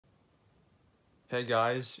Hey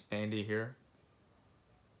guys, Andy here.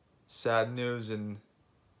 Sad news in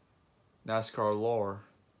NASCAR lore.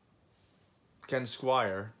 Ken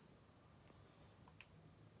Squier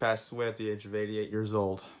passed away at the age of 88 years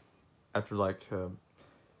old after could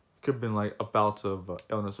have been a bout of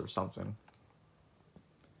illness or something.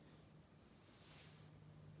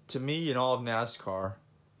 To me, in all of NASCAR,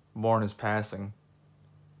 mourn his passing.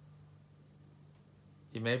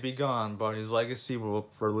 He may be gone, but his legacy will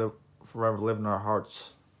forever live in our hearts.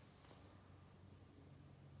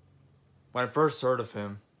 When I first heard of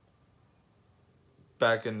him,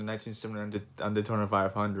 back in 1979 on Daytona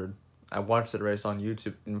 500, I watched that race on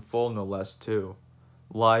YouTube in full, no less, too.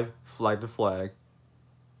 Live, flag to flag.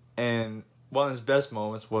 And one of his best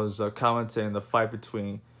moments was commentating the fight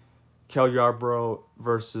between Kel Yarborough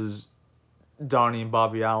versus Donnie and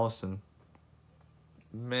Bobby Allison.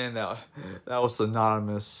 Man, that was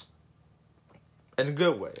synonymous. In a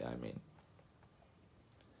good way, I mean.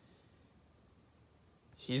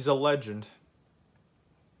 He's a legend.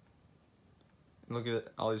 Look at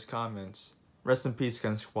all these comments. Rest in peace,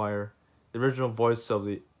 Ken Squier, the original voice of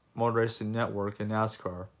the Motor Racing Network in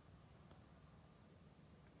NASCAR.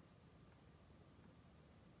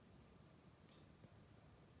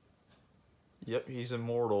 Yep, he's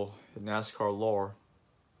immortal in NASCAR lore.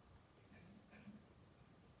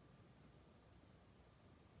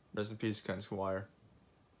 Rest in peace, Ken Squier.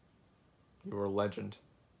 You were a legend.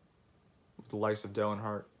 With the likes of Dale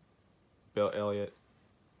Earnhardt, Bill Elliott,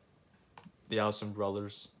 the Allison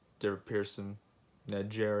brothers, Derek Pearson, Ned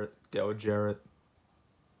Jarrett, Dale Jarrett.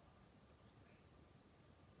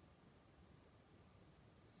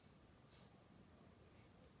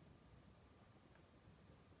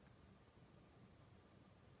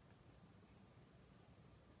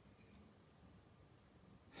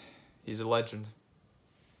 He's a legend.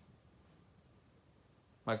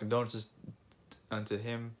 My condolences unto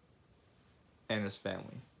him and his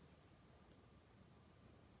family.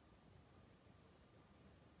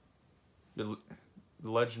 The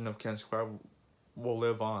legend of Ken Squier will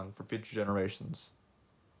live on for future generations.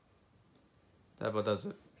 That about does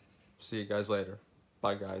it. See you guys later.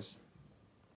 Bye, guys.